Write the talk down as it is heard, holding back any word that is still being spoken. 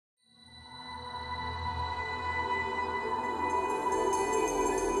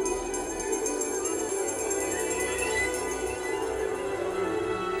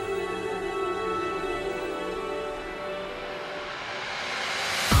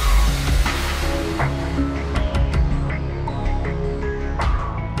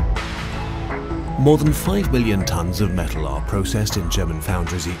More than 5 million tons of metal are processed in German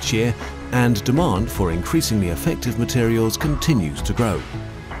foundries each year, and demand for increasingly effective materials continues to grow.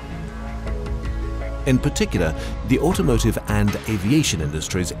 In particular, the automotive and aviation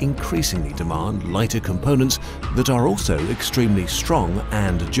industries increasingly demand lighter components that are also extremely strong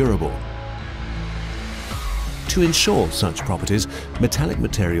and durable. To ensure such properties, metallic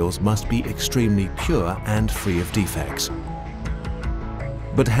materials must be extremely pure and free of defects.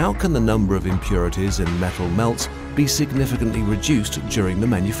 But how can the number of impurities in metal melts be significantly reduced during the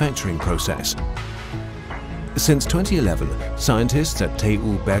manufacturing process? Since 2011, scientists at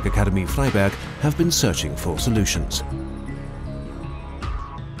TU Bergakademie Freiberg have been searching for solutions.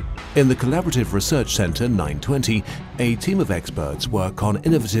 In the Collaborative Research Center 920, a team of experts work on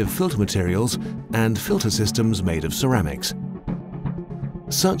innovative filter materials and filter systems made of ceramics.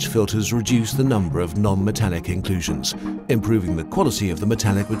 Such filters reduce the number of non-metallic inclusions, improving the quality of the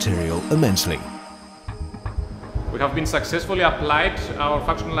metallic material immensely. We have been successfully applied our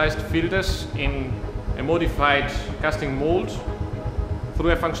functionalized filters in a modified casting mold.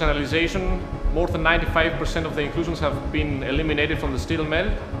 Through a functionalization, more than 95% of the inclusions have been eliminated from the steel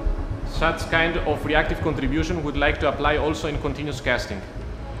melt. Such kind of reactive contribution we'd like to apply also in continuous casting.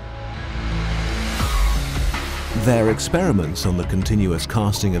 Their experiments on the continuous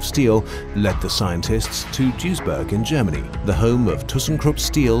casting of steel led the scientists to Duisburg in Germany, the home of ThyssenKrupp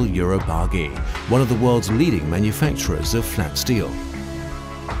Steel Europe AG, one of the world's leading manufacturers of flat steel.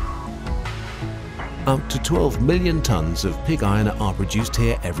 Up to 12 million tons of pig iron are produced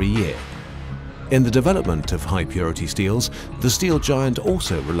here every year. In the development of high-purity steels, the steel giant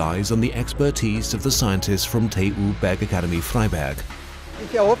also relies on the expertise of the scientists from TU Bergakademie Freiberg.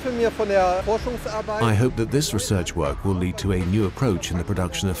 I hope that this research work will lead to a new approach in the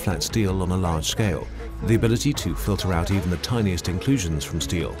production of flat steel on a large scale, the ability to filter out even the tiniest inclusions from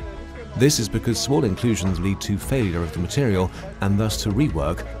steel. This is because small inclusions lead to failure of the material and thus to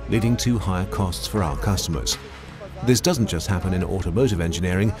rework, leading to higher costs for our customers. This doesn't just happen in automotive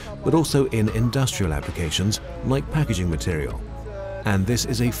engineering, but also in industrial applications like packaging material. And this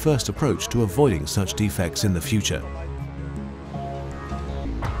is a first approach to avoiding such defects in the future.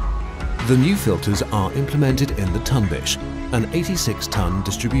 The new filters are implemented in the Tunbish, an 86-ton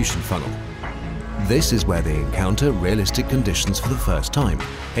distribution funnel. This is where they encounter realistic conditions for the first time,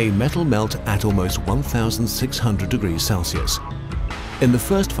 a metal melt at almost 1,600 degrees Celsius. In the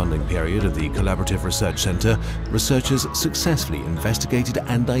first funding period of the Collaborative Research Center, researchers successfully investigated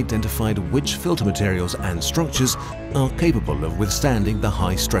and identified which filter materials and structures are capable of withstanding the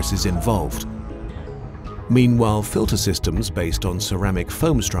high stresses involved. Meanwhile, filter systems based on ceramic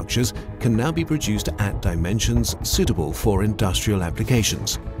foam structures can now be produced at dimensions suitable for industrial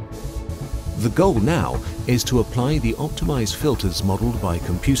applications. The goal now is to apply the optimized filters modeled by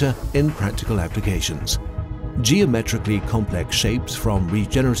computer in practical applications. Geometrically complex shapes from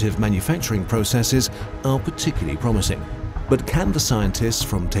regenerative manufacturing processes are particularly promising. But can the scientists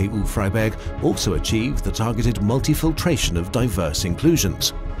from TU Freiberg also achieve the targeted multifiltration of diverse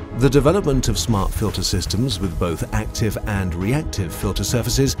inclusions? The development of smart filter systems with both active and reactive filter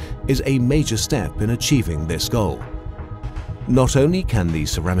surfaces is a major step in achieving this goal. Not only can the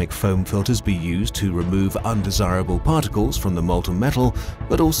ceramic foam filters be used to remove undesirable particles from the molten metal,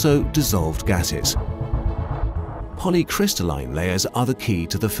 but also dissolved gases. Polycrystalline layers are the key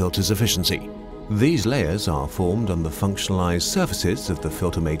to the filter's efficiency. These layers are formed on the functionalized surfaces of the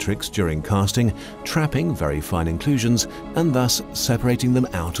filter matrix during casting, trapping very fine inclusions and thus separating them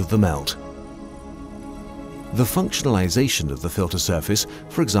out of the melt. The functionalization of the filter surface,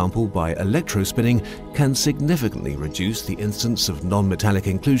 for example by electrospinning, can significantly reduce the instance of non-metallic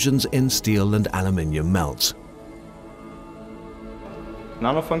inclusions in steel and aluminium melts.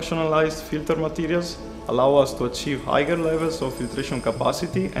 Nano-functionalized filter materials allow us to achieve higher levels of filtration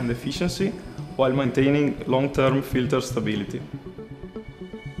capacity and efficiency while maintaining long-term filter stability.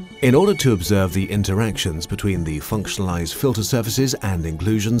 In order to observe the interactions between the functionalized filter surfaces and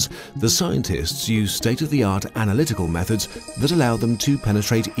inclusions, the scientists use state-of-the-art analytical methods that allow them to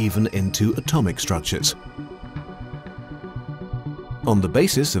penetrate even into atomic structures. On the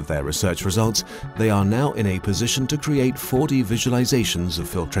basis of their research results, they are now in a position to create 4D visualizations of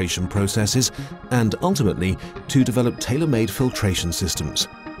filtration processes and ultimately to develop tailor-made filtration systems.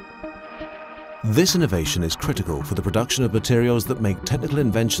 This innovation is critical for the production of materials that make technical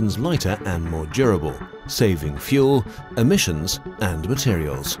inventions lighter and more durable, saving fuel, emissions, and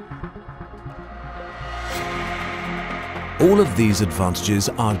materials. All of these advantages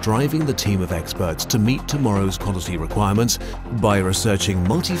are driving the team of experts to meet tomorrow's quality requirements by researching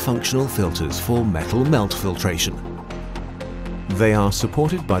multifunctional filters for metal melt filtration. They are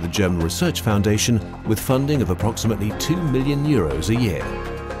supported by the German Research Foundation with funding of approximately €2 million a year.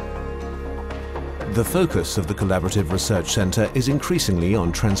 The focus of the Collaborative Research Center is increasingly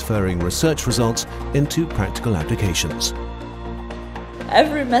on transferring research results into practical applications.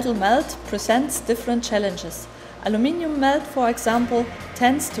 Every metal melt presents different challenges. Aluminium melt, for example,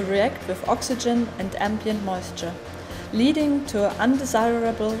 tends to react with oxygen and ambient moisture, leading to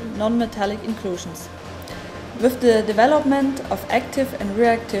undesirable non-metallic inclusions. With the development of active and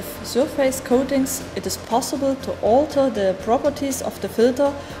reactive surface coatings, it is possible to alter the properties of the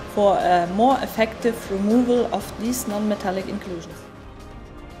filter for a more effective removal of these non-metallic inclusions.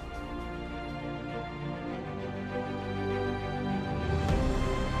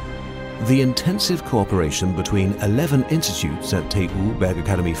 The intensive cooperation between 11 institutes at TU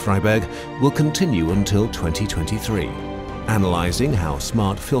Bergakademie Freiberg will continue until 2023, analysing how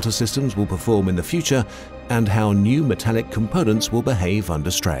smart filter systems will perform in the future and how new metallic components will behave under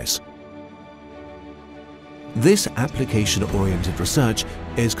stress. This application-oriented research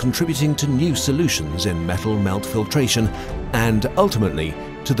is contributing to new solutions in metal melt filtration and ultimately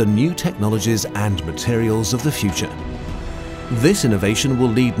to the new technologies and materials of the future. This innovation will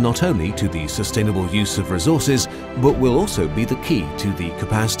lead not only to the sustainable use of resources, but will also be the key to the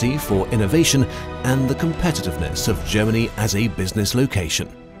capacity for innovation and the competitiveness of Germany as a business location.